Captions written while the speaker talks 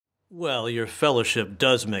Well, your fellowship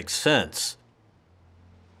does make sense.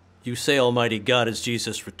 You say Almighty God as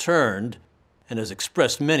Jesus returned and has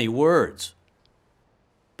expressed many words.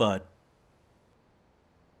 But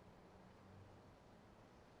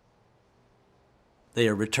they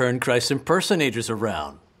are returned Christ impersonators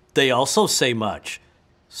around. They also say much.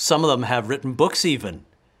 Some of them have written books even.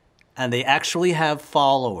 And they actually have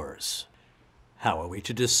followers. How are we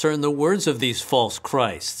to discern the words of these false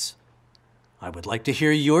Christs? I would like to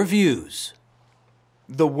hear your views.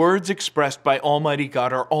 The words expressed by Almighty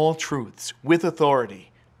God are all truths, with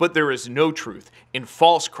authority, but there is no truth in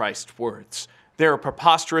false Christ's words. They are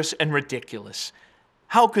preposterous and ridiculous.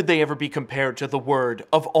 How could they ever be compared to the word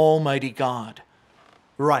of Almighty God?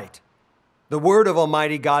 Right. The word of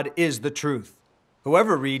Almighty God is the truth.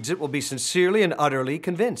 Whoever reads it will be sincerely and utterly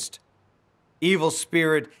convinced. Evil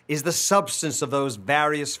spirit is the substance of those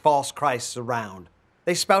various false Christs around.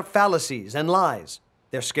 They spout fallacies and lies.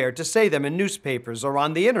 They're scared to say them in newspapers or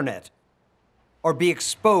on the internet, or be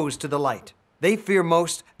exposed to the light. They fear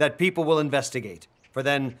most that people will investigate, for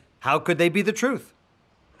then how could they be the truth?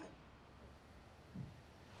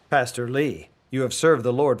 Pastor Lee, you have served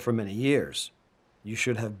the Lord for many years. You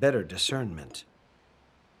should have better discernment.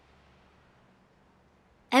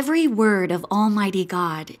 Every word of Almighty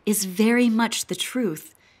God is very much the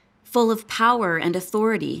truth, full of power and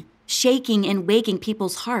authority, shaking and waking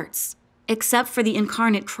people's hearts. Except for the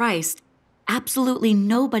incarnate Christ, absolutely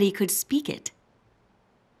nobody could speak it.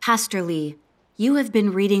 Pastor Lee, you have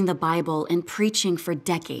been reading the Bible and preaching for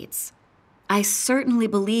decades. I certainly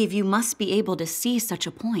believe you must be able to see such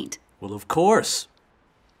a point. Well, of course.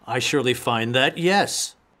 I surely find that,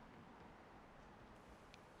 yes.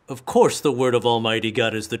 Of course the word of Almighty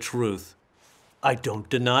God is the truth. I don't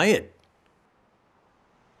deny it.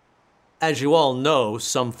 As you all know,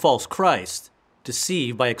 some false Christ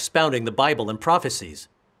deceive by expounding the Bible and prophecies.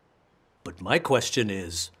 But my question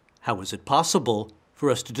is, how is it possible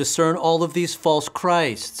for us to discern all of these false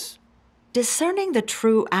Christs? Discerning the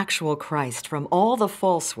true actual Christ from all the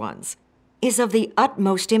false ones is of the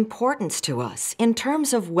utmost importance to us in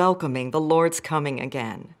terms of welcoming the Lord's coming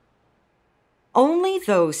again. Only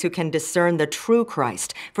those who can discern the true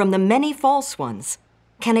Christ from the many false ones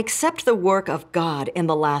can accept the work of God in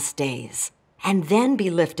the last days and then be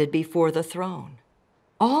lifted before the throne.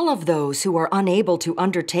 All of those who are unable to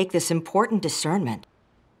undertake this important discernment,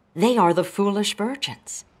 they are the foolish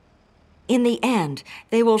virgins. In the end,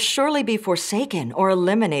 they will surely be forsaken or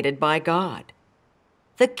eliminated by God.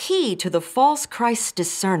 The key to the false Christ's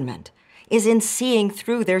discernment is in seeing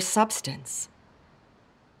through their substance.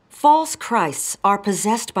 False Christs are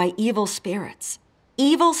possessed by evil spirits.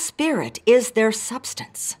 Evil spirit is their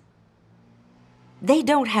substance. They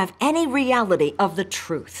don't have any reality of the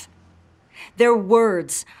truth. Their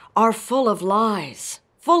words are full of lies,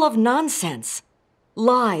 full of nonsense,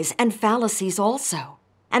 lies and fallacies also,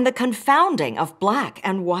 and the confounding of black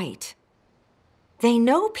and white. They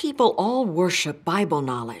know people all worship Bible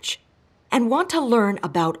knowledge and want to learn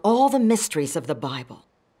about all the mysteries of the Bible.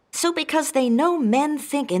 So because they know men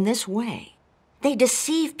think in this way, they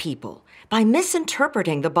deceive people by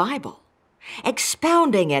misinterpreting the Bible,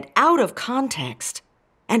 expounding it out of context,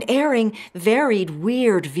 and airing varied,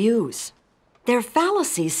 weird views. Their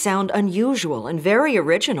fallacies sound unusual and very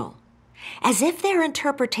original, as if their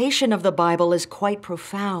interpretation of the Bible is quite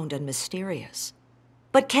profound and mysterious.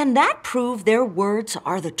 But can that prove their words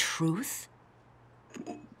are the truth?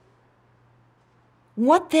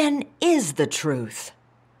 What then is the truth?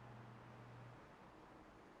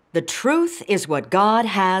 The truth is what God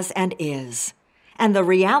has and is, and the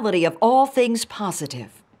reality of all things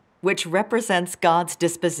positive, which represents God's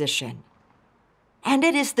disposition. And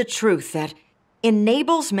it is the truth that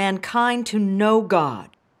enables mankind to know God,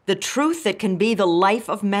 the truth that can be the life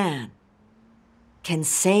of man, can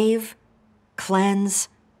save, cleanse,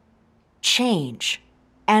 change,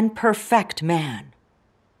 and perfect man.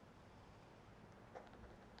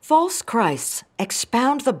 False Christs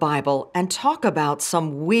expound the Bible and talk about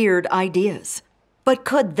some weird ideas. But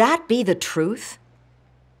could that be the truth?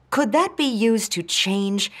 Could that be used to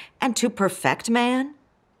change and to perfect man?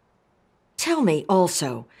 Tell me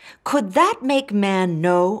also, could that make man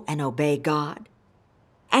know and obey God?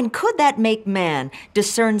 And could that make man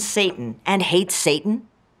discern Satan and hate Satan?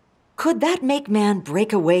 Could that make man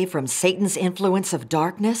break away from Satan's influence of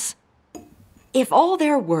darkness? If all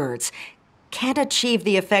their words can't achieve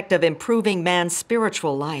the effect of improving man's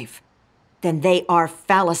spiritual life, then they are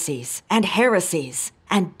fallacies and heresies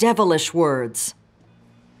and devilish words.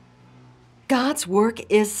 God's work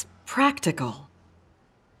is practical.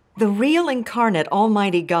 The real incarnate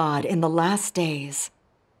Almighty God in the last days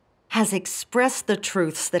has expressed the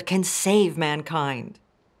truths that can save mankind.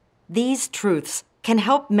 These truths can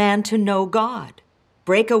help man to know God,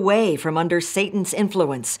 break away from under Satan's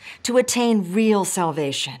influence to attain real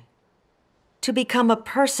salvation, to become a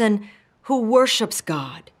person who worships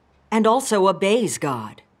God and also obeys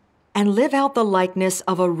God, and live out the likeness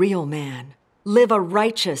of a real man, live a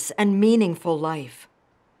righteous and meaningful life.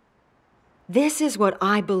 This is what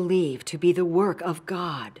I believe to be the work of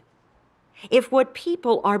God. If what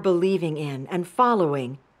people are believing in and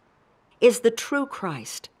following is the true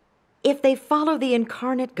Christ, if they follow the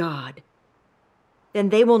incarnate God, then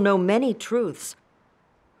they will know many truths.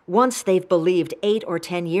 Once they've believed 8 or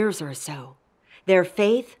 10 years or so, their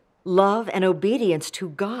faith, love, and obedience to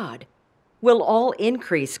God will all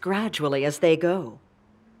increase gradually as they go.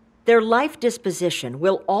 Their life disposition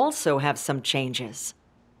will also have some changes.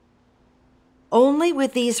 Only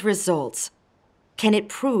with these results can it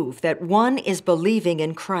prove that one is believing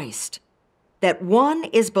in Christ, that one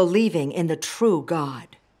is believing in the true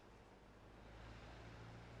God.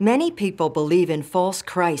 Many people believe in false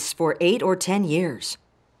Christs for 8 or 10 years,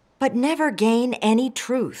 but never gain any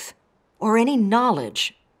truth or any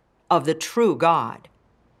knowledge of the true God,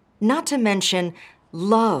 not to mention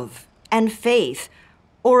love and faith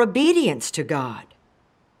or obedience to God.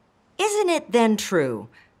 Isn't it then true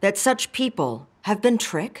that such people have been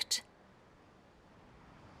tricked?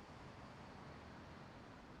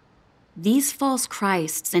 These false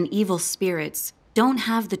Christs and evil spirits don't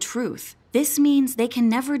have the truth. This means they can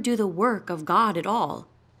never do the work of God at all.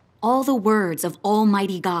 All the words of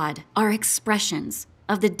Almighty God are expressions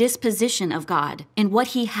of the disposition of God in what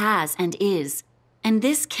He has and is. And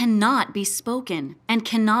this cannot be spoken and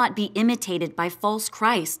cannot be imitated by false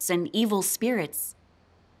Christs and evil spirits.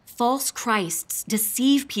 False Christs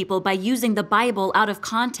deceive people by using the Bible out of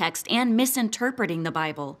context and misinterpreting the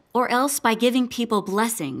Bible, or else by giving people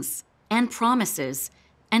blessings and promises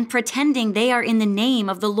and pretending they are in the name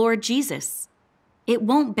of the Lord Jesus. It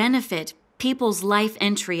won't benefit people's life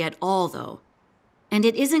entry at all, though. And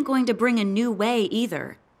it isn't going to bring a new way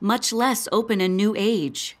either, much less open a new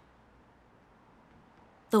age.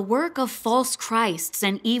 The work of false Christs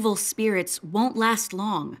and evil spirits won't last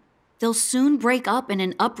long. They'll soon break up in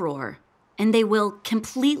an uproar, and they will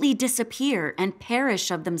completely disappear and perish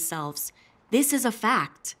of themselves. This is a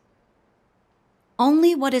fact.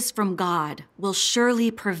 Only what is from God will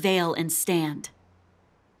surely prevail and stand.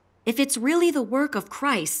 If it's really the work of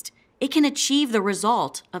Christ, it can achieve the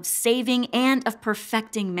result of saving and of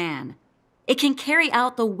perfecting man. It can carry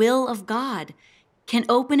out the will of God, can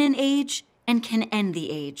open an age, and can end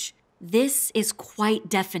the age. This is quite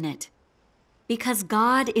definite. Because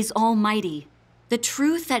God is almighty, the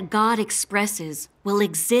truth that God expresses will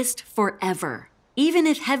exist forever. Even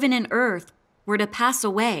if heaven and earth were to pass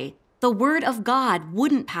away, the word of God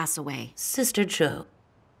wouldn't pass away. Sister Cho,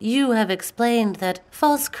 you have explained that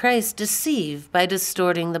false Christs deceive by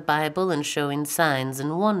distorting the Bible and showing signs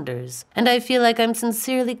and wonders, and I feel like I'm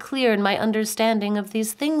sincerely clear in my understanding of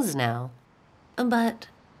these things now. But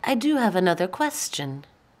I do have another question.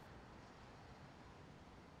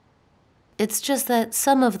 It's just that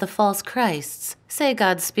some of the false Christs say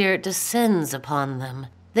God's Spirit descends upon them.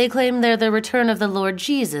 They claim they're the return of the Lord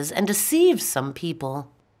Jesus and deceive some people.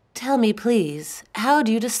 Tell me, please, how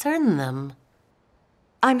do you discern them?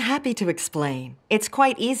 I'm happy to explain. It's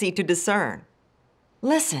quite easy to discern.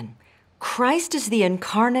 Listen, Christ is the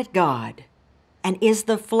incarnate God and is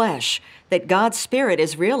the flesh that God's Spirit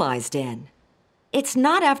is realized in. It's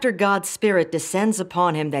not after God's Spirit descends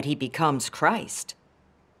upon him that he becomes Christ.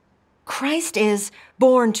 Christ is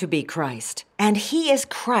born to be Christ, and he is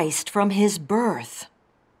Christ from his birth.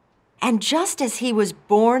 And just as he was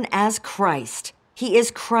born as Christ, he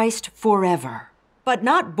is Christ forever. But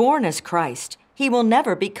not born as Christ, he will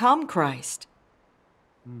never become Christ.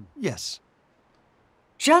 Yes.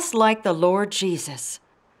 Just like the Lord Jesus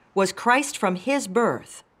was Christ from his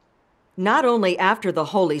birth, not only after the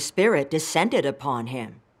Holy Spirit descended upon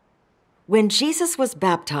him. When Jesus was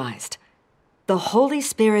baptized, the Holy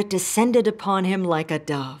Spirit descended upon him like a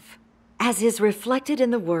dove, as is reflected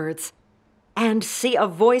in the words, "And see a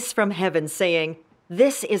voice from heaven saying,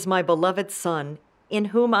 'This is my beloved Son, in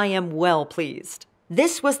whom I am well pleased.'"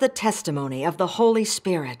 This was the testimony of the Holy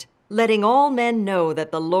Spirit, letting all men know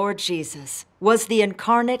that the Lord Jesus was the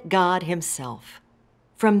incarnate God himself.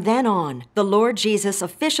 From then on, the Lord Jesus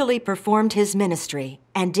officially performed his ministry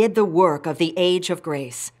and did the work of the age of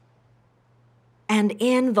grace. And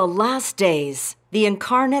in the last days, the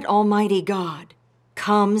incarnate Almighty God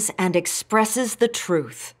comes and expresses the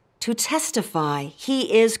truth to testify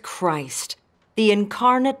he is Christ, the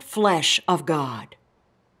incarnate flesh of God.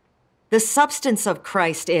 The substance of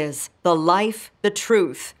Christ is the life, the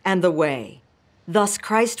truth, and the way. Thus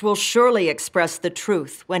Christ will surely express the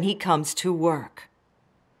truth when he comes to work.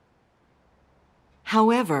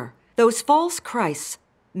 However, those false Christs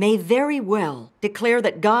may very well declare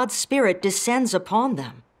that God's Spirit descends upon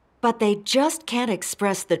them, but they just can't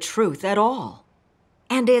express the truth at all.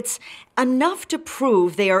 And it's enough to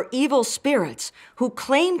prove they are evil spirits who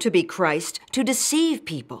claim to be Christ to deceive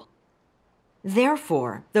people.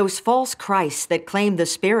 Therefore, those false Christs that claim the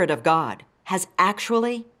Spirit of God has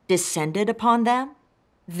actually descended upon them,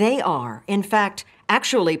 they are, in fact,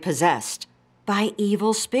 actually possessed by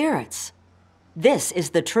evil spirits. This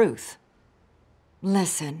is the truth.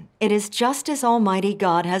 Listen, it is just as Almighty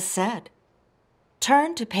God has said.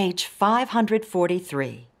 Turn to page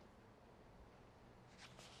 543.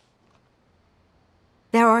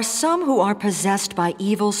 There are some who are possessed by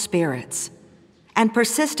evil spirits and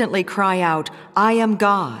persistently cry out, "I am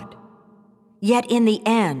God." Yet in the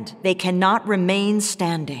end, they cannot remain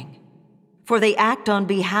standing, for they act on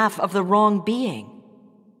behalf of the wrong being.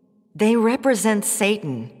 They represent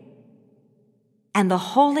Satan, and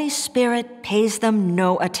the Holy Spirit pays them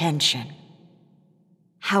no attention.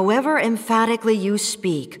 However emphatically you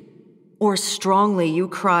speak or strongly you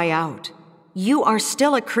cry out, you are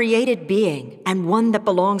still a created being and one that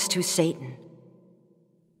belongs to Satan.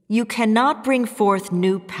 You cannot bring forth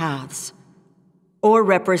new paths or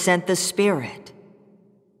represent the Spirit.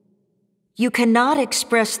 You cannot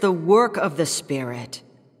express the work of the Spirit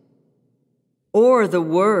or the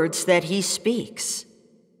words that he speaks.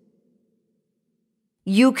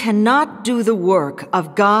 You cannot do the work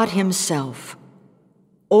of God himself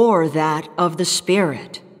or that of the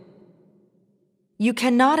Spirit. You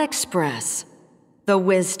cannot express the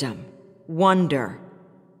wisdom, wonder,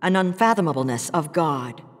 and unfathomableness of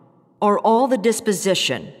God, or all the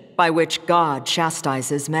disposition by which God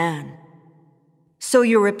chastises man. So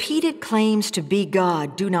your repeated claims to be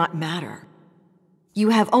God do not matter. You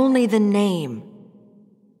have only the name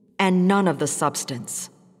and none of the substance.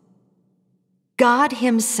 God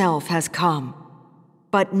himself has come,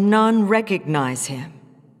 but none recognize him.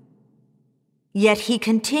 Yet he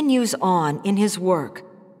continues on in his work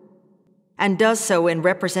and does so in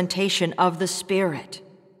representation of the Spirit.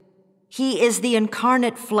 He is the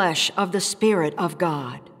incarnate flesh of the Spirit of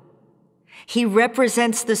God. He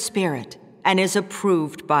represents the Spirit and is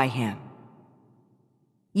approved by him.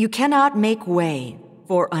 You cannot make way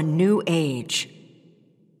for a new age,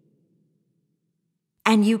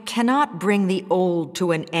 and you cannot bring the old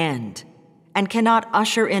to an end, and cannot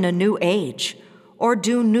usher in a new age or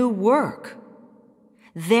do new work.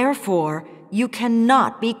 Therefore, you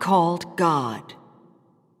cannot be called God.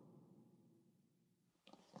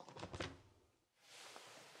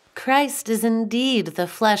 Christ is indeed the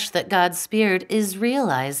flesh that God's Spirit is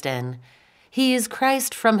realized in. He is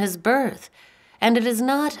Christ from his birth, and it is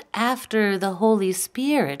not after the Holy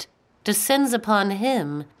Spirit descends upon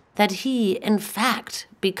him that he, in fact,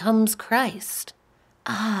 becomes Christ.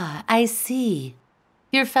 Ah, I see.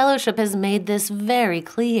 Your fellowship has made this very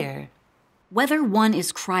clear. Whether one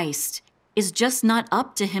is Christ is just not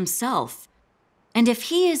up to himself. And if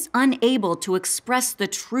he is unable to express the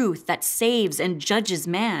truth that saves and judges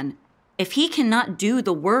man, if he cannot do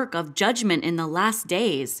the work of judgment in the last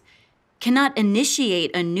days, cannot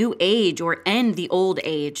initiate a new age or end the old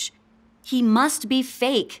age, he must be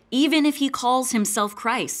fake, even if he calls himself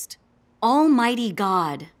Christ. Almighty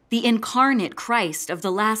God, the incarnate Christ of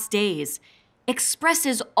the last days,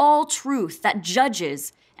 expresses all truth that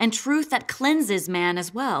judges and truth that cleanses man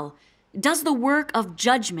as well, does the work of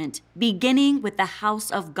judgment beginning with the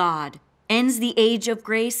house of God, ends the age of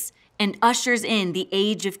grace, and ushers in the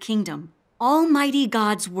age of kingdom. Almighty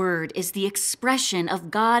God's word is the expression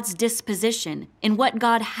of God's disposition in what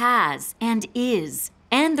God has and is,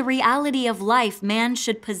 and the reality of life man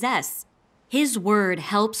should possess. His word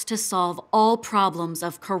helps to solve all problems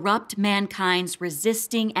of corrupt mankind's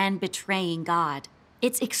resisting and betraying God.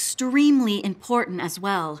 It's extremely important as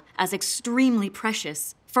well as extremely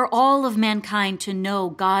precious for all of mankind to know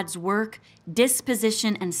God's work,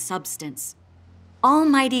 disposition, and substance.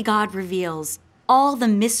 Almighty God reveals all the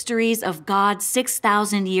mysteries of God's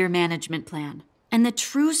 6,000-year management plan and the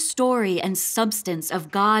true story and substance of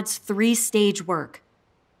God's 3-stage work.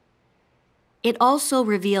 It also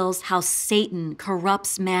reveals how Satan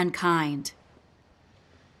corrupts mankind,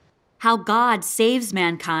 how God saves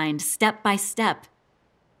mankind step by step,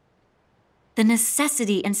 the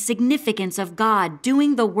necessity and significance of God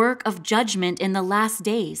doing the work of judgment in the last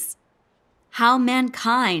days, how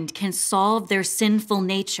mankind can solve their sinful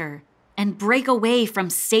nature and break away from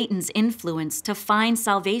Satan's influence to find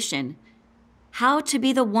salvation, how to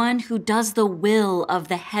be the one who does the will of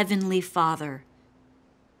the Heavenly Father,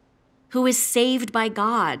 who is saved by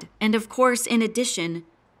God, and of course, in addition,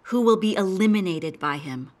 who will be eliminated by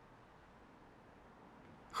him.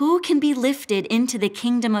 Who can be lifted into the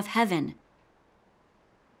kingdom of heaven?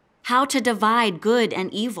 How to divide good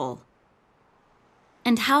and evil,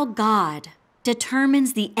 and how God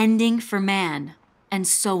determines the ending for man, and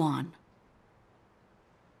so on.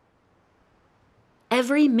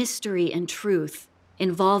 Every mystery and truth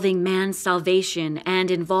involving man's salvation and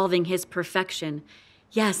involving his perfection,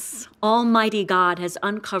 yes, Almighty God has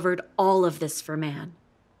uncovered all of this for man.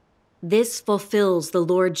 This fulfills the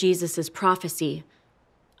Lord Jesus' prophecy.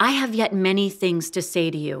 I have yet many things to say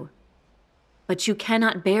to you, but you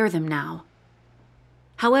cannot bear them now.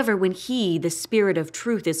 However, when he, the Spirit of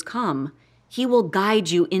truth, is come, he will guide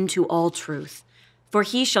you into all truth. For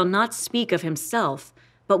he shall not speak of himself,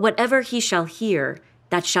 but whatever he shall hear,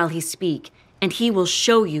 that shall he speak, and he will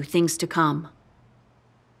show you things to come.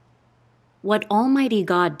 What Almighty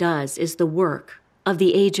God does is the work of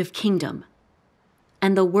the age of kingdom,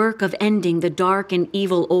 and the work of ending the dark and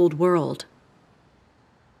evil old world.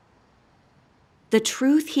 The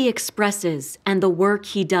truth he expresses and the work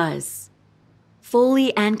he does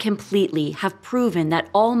fully and completely have proven that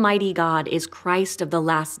Almighty God is Christ of the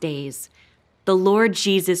last days, the Lord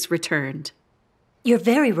Jesus returned. You're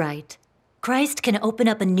very right. Christ can open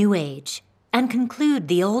up a new age and conclude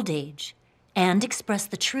the old age and express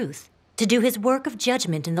the truth to do his work of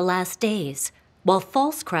judgment in the last days, while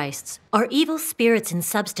false Christs are evil spirits in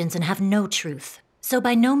substance and have no truth. So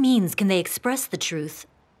by no means can they express the truth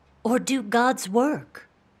or do God's work.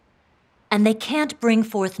 And they can't bring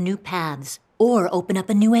forth new paths or open up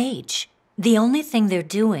a new age. The only thing they're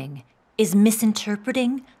doing is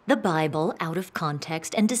misinterpreting the Bible out of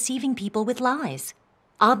context and deceiving people with lies.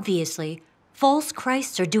 Obviously, false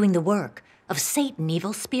Christs are doing the work of Satan,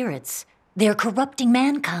 evil spirits. They're corrupting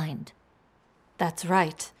mankind. That's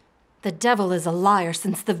right. The devil is a liar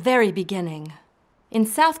since the very beginning. In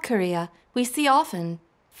South Korea, we see often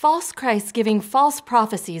false Christs giving false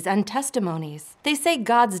prophecies and testimonies. They say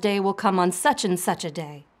God's day will come on such and such a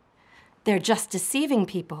day. They're just deceiving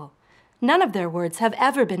people. None of their words have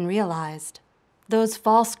ever been realized. Those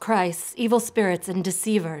false Christs, evil spirits, and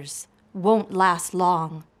deceivers won't last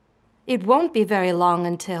long. It won't be very long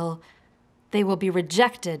until they will be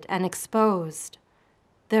rejected and exposed.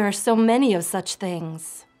 There are so many of such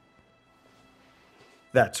things.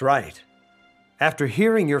 That's right. After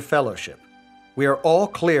hearing your fellowship, we are all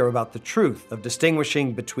clear about the truth of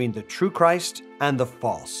distinguishing between the true Christ and the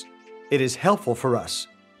false. It is helpful for us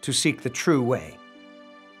to seek the true way.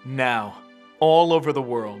 Now, all over the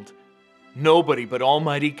world, nobody but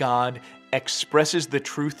Almighty God expresses the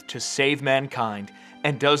truth to save mankind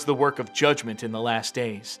and does the work of judgment in the last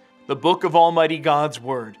days. The book of Almighty God's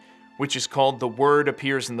Word, which is called The Word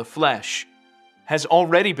Appears in the Flesh, has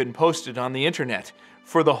already been posted on the internet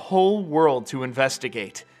for the whole world to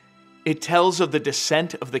investigate. It tells of the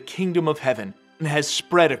descent of the kingdom of heaven and has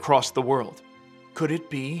spread across the world. Could it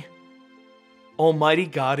be? Almighty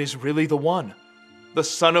God is really the one, the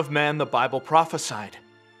Son of Man the Bible prophesied,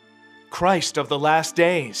 Christ of the last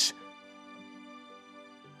days.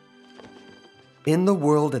 In the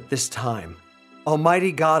world at this time,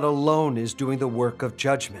 Almighty God alone is doing the work of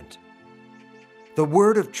judgment. The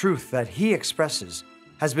word of truth that he expresses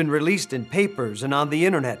has been released in papers and on the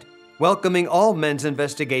internet, welcoming all men's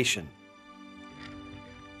investigation.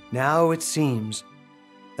 Now it seems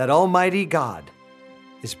that Almighty God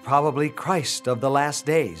is probably Christ of the last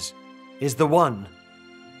days, is the one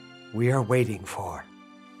we are waiting for.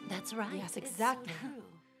 That's right. Yes, exactly.